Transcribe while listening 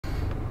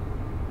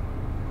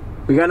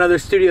We got another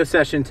studio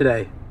session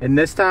today, and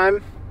this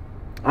time,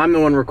 I'm the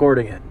one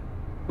recording it.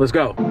 Let's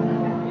go.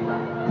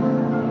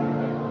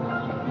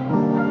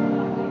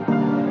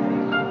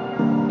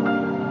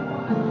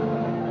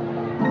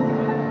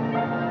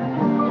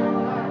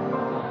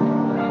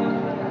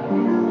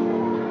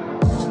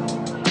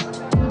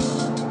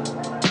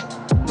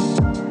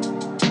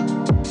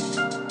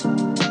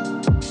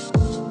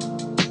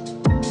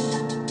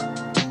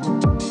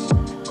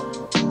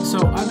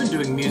 So I've been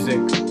doing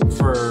music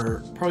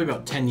for probably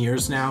about 10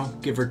 years now,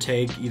 give or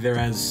take, either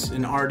as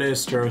an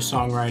artist or a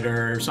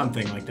songwriter or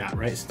something like that,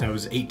 right? Since I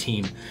was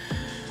 18.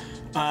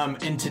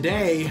 And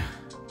today,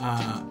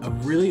 a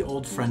really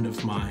old friend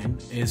of mine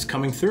is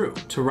coming through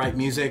to write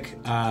music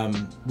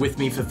with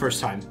me for the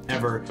first time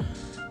ever.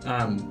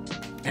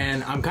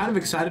 And I'm kind of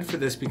excited for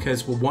this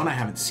because, well, one, I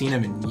haven't seen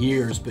him in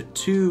years, but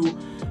two,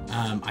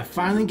 I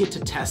finally get to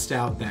test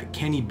out that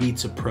Kenny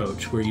Beats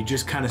approach where you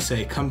just kind of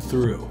say, come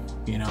through,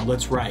 you know,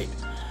 let's write.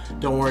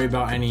 Don't worry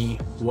about any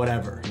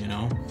whatever, you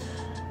know.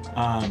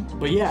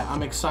 But yeah,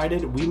 I'm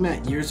excited. We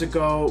met years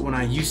ago when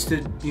I used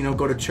to, you know,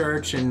 go to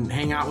church and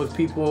hang out with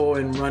people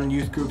and run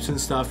youth groups and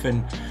stuff.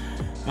 And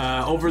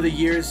over the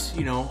years,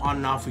 you know, on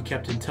and off, we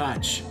kept in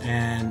touch.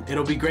 And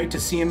it'll be great to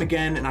see him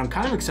again. And I'm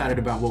kind of excited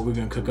about what we're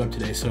going to cook up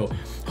today. So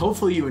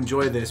hopefully you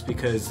enjoy this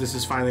because this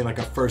is finally like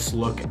a first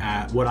look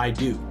at what I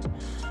do.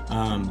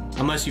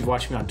 Unless you've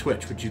watched me on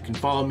Twitch, which you can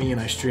follow me, and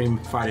I stream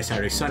Friday,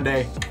 Saturday,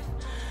 Sunday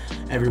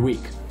every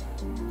week.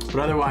 But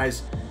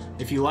otherwise,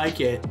 if you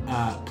like it,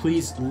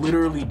 please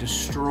literally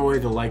destroy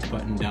the like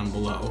button down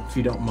below if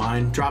you don't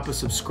mind. Drop a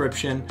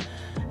subscription,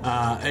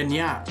 and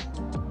yeah,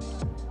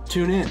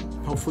 tune in.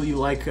 Hopefully you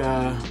like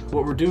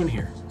what we're doing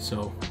here.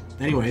 So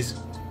anyways,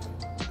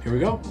 here we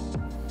go.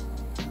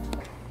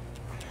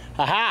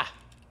 Aha!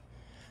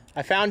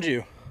 I found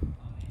you.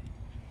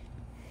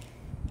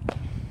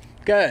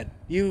 Good.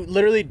 You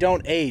literally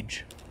don't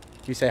age.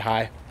 You say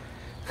hi.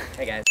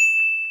 Hey guys.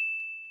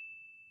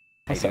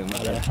 What's up,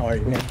 brother? How are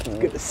you, man?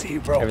 Good to see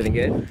you, bro. Everything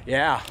good?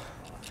 Yeah.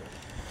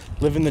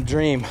 Living the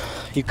dream.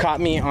 You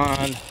caught me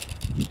on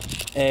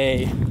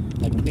a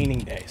cleaning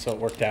day, so it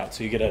worked out.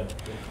 So you get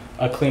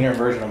a cleaner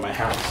version of my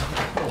house.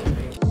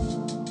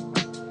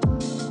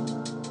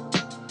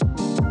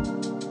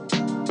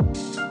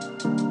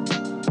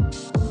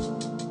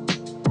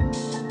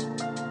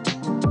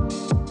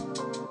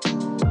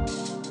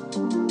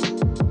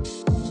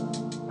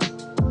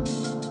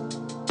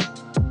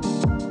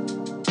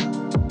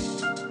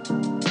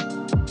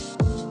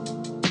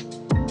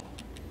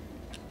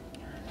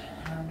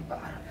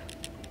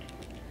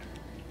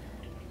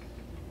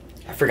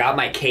 I forgot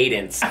my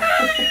cadence. I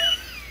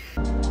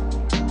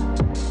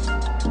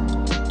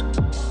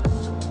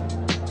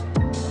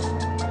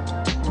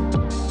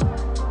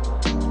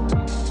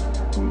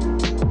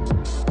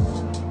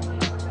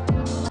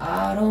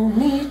don't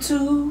need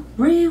to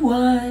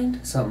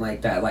rewind. Something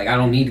like that. Like, I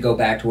don't need to go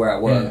back to where I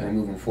was. We're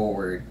moving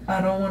forward.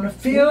 I don't want to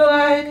feel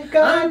like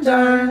I'm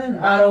done.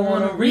 I don't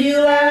want to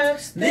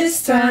relapse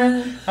this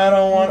time. I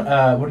don't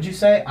want, what did you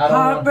say? I don't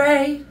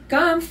Heartbreak,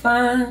 I'm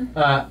fine.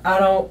 I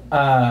don't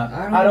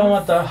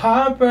want the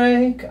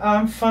heartbreak.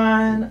 I'm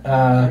fine.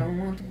 I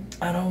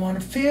don't want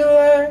to feel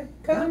like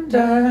I'm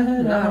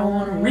done. I don't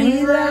want to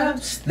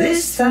relapse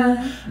this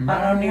time.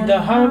 I don't need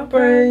the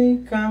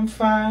heartbreak. I'm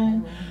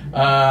fine.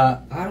 I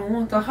don't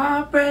want the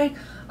heartbreak.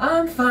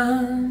 I'm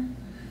fine.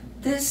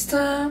 This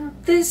time.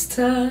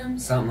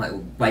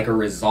 Something like a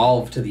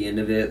resolve to the end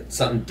of it.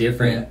 Something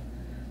different.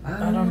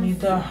 Yeah. I don't need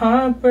the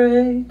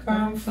heartbreak.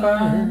 I'm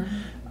fine.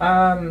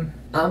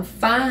 I'm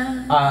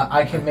fine.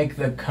 I can make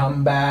the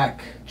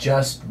comeback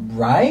just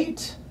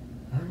right.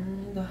 I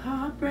don't need the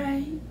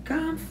heartbreak.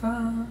 I'm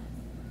fine.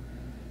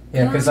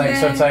 Yeah, because like,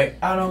 so it's like,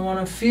 I don't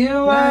want to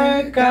feel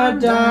like I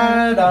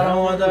died. I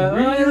don't want to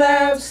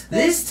relapse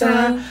this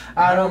time.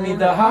 I don't need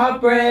the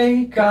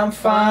heartbreak. I'm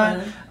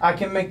fine. I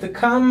can make the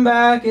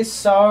comeback.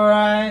 It's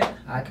alright.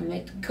 I can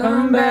make the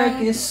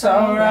Comeback. It's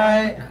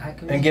alright.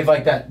 And give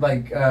like that,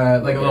 like a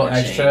little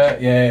extra.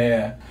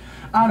 Yeah.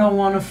 I don't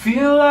want to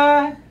feel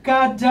like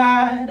I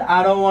died.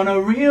 I don't want to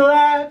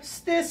relapse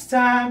this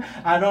time.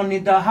 I don't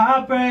need the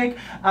heartbreak.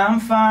 I'm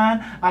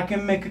fine. I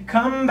can make a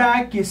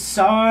comeback. It's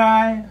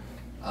alright.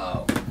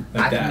 Oh,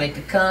 Like I that. can make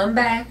a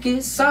comeback,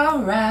 it's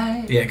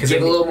alright. Yeah, because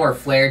give a little more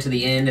flair to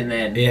the end and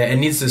then... Yeah, it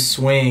needs to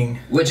swing.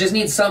 It just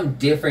needs something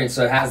different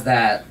so it has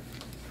that...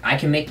 I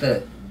can make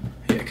the...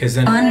 Yeah, because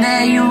then...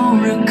 Under your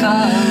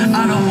recovery.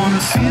 I don't want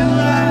to feel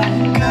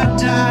like I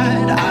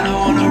died. I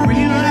don't want to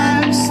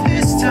relapse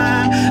this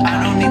time.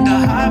 I don't need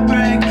the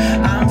heartbreak.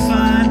 I'm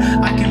fine.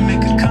 I can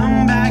make a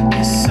comeback,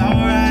 it's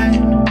alright.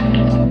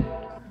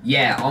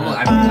 Yeah, almost...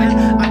 I mean,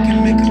 like, I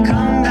can make a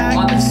comeback,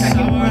 on the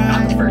second one,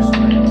 not the first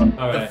one.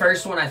 All The right.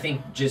 first one, I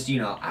think, just,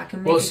 you know, I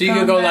can make Well, a so you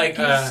could go like,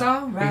 it's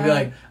alright. you could be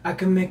like, I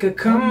can make a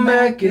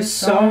comeback,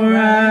 it's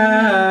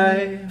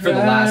alright. For the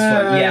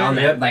last one, yeah, on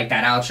that, like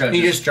that outro.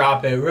 You just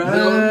drop it right.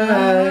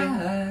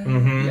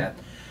 Mm-hmm. Yeah.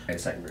 Okay,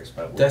 second verse,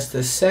 but That's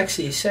the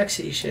sexy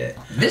shit.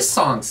 this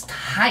song's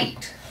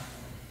tight.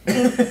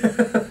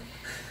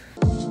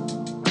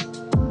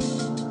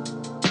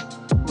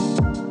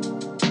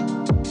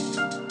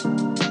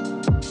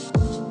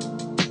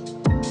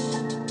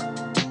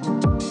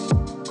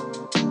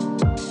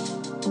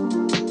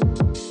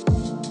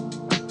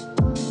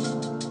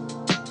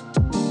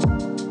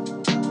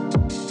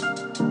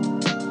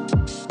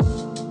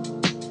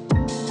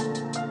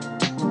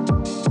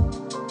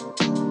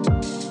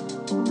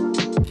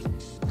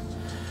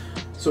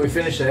 So we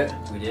finished it.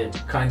 We did.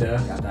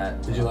 Kinda. Got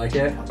that. Did you like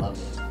it? I loved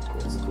it.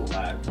 It was a cool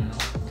vibe.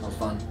 That was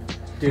fun.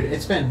 Dude,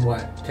 it's been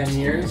what, 10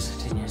 years?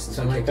 10 years since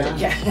Something like that?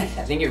 Yeah,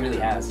 I think it really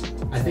has.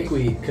 I think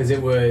because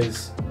it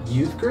was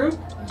youth group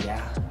Yeah.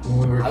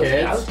 when we were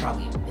kids. I was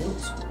probably in middle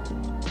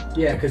school.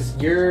 Yeah, because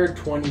you're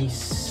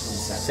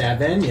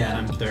 27, yeah,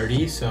 and I'm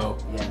 30, so.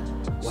 Yeah.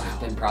 So Wow.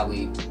 it's been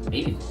probably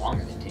maybe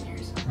longer than 10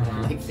 years.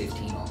 Uh-huh. Like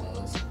 15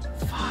 almost.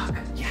 Fuck.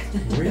 Yeah.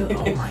 Really?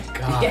 Oh my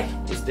god. Yeah.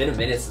 It's been a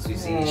minute since we've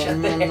seen each other.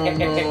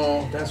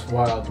 No. That's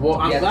wild. Well,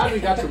 I'm glad we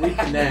got to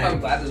reconnect. I'm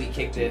glad that we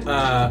kicked it.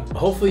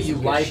 Hopefully you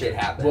Some good like shit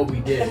happened. what we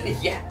did.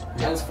 Yeah,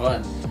 that was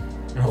fun.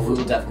 And We hopefully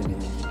will definitely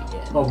be linking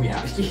again. Oh, we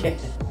have to. Yeah.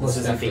 Most This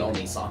isn't definitely. the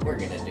only song we're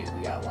gonna do.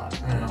 We got a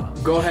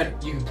lot. Go ahead.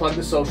 You can plug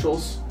the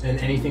socials and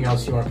anything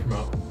else you want to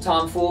promote.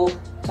 Tom_Fool,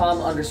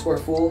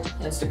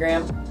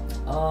 Instagram.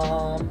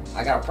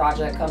 I got a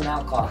project coming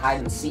out called Hide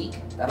and Seek.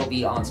 That'll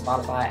be on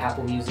Spotify,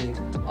 Apple Music,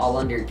 all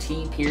under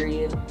T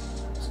period.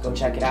 Just go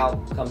check it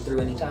out. Come through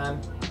anytime.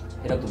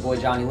 Hit up the boy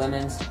Johnny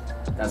Lemons.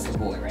 That's the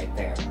boy right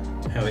there.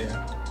 Hell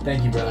yeah.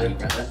 Thank you, brother. Love you,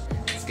 brother.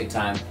 It's a good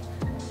time.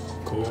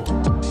 Cool.